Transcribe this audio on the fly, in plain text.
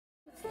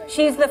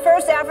She's the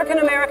first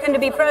African-American to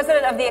be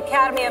president of the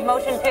Academy of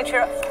Motion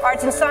Picture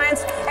Arts and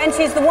Science, and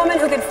she's the woman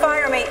who could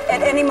fire me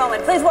at any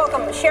moment. Please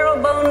welcome Cheryl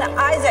Boone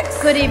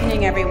Isaacs. Good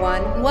evening,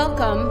 everyone.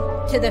 Welcome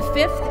to the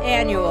 6th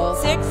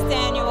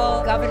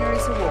annual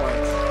Governor's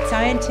Awards,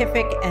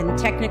 Scientific and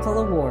Technical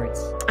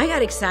Awards. I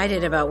got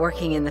excited about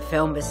working in the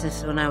film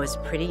business when I was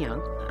pretty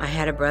young. I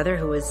had a brother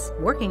who was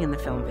working in the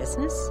film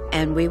business,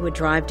 and we would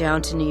drive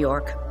down to New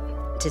York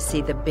to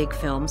see the big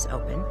films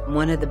open.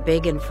 One of the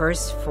big and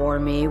first for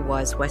me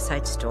was West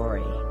Side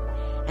Story,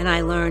 and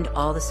I learned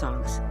all the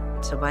songs.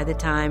 So by the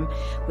time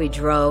we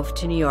drove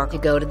to New York to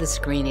go to the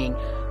screening,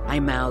 I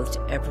mouthed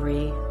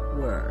every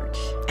word,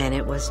 and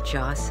it was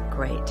just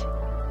great.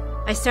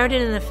 I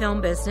started in the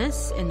film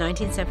business in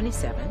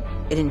 1977.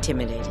 It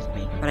intimidated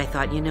me, but I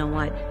thought, you know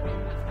what?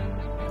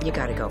 You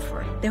gotta go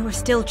for it. There were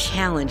still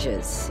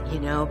challenges, you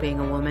know, being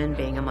a woman,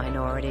 being a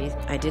minority.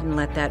 I didn't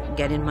let that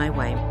get in my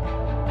way.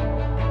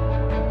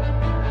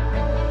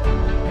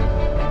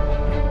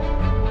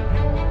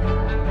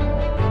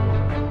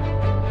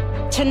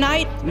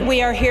 Tonight,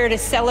 we are here to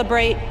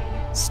celebrate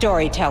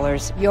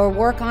storytellers. Your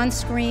work on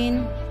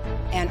screen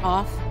and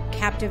off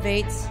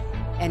captivates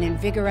and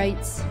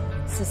invigorates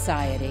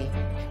society.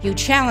 You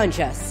challenge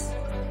us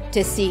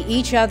to see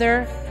each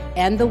other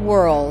and the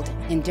world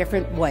in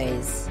different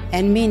ways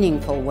and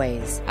meaningful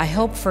ways. I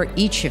hope for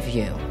each of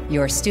you,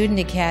 your Student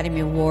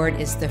Academy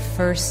Award is the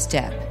first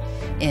step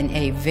in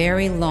a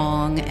very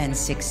long and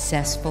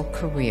successful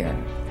career.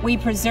 We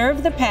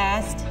preserve the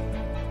past,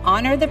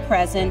 honor the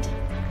present,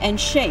 and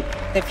shape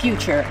the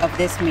future of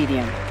this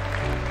medium.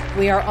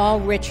 We are all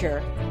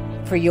richer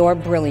for your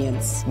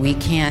brilliance. We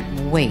can't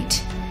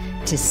wait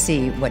to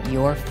see what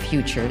your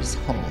futures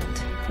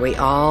hold. We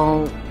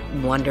all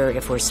wonder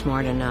if we're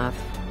smart enough,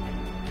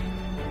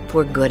 if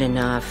we're good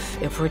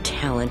enough, if we're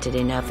talented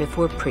enough, if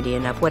we're pretty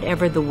enough,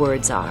 whatever the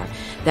words are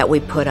that we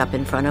put up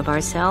in front of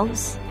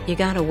ourselves. You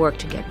gotta work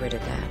to get rid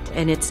of that.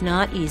 And it's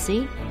not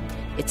easy.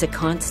 It's a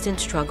constant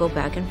struggle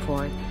back and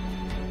forth.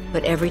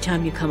 But every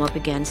time you come up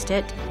against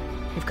it,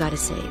 you've got to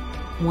say,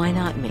 why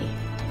not me?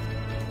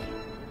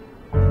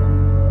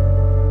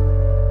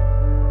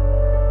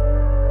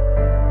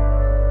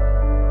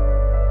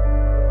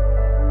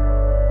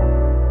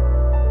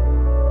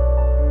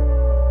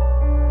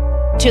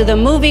 To the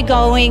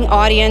movie-going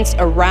audience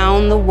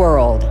around the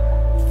world,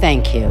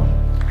 thank you.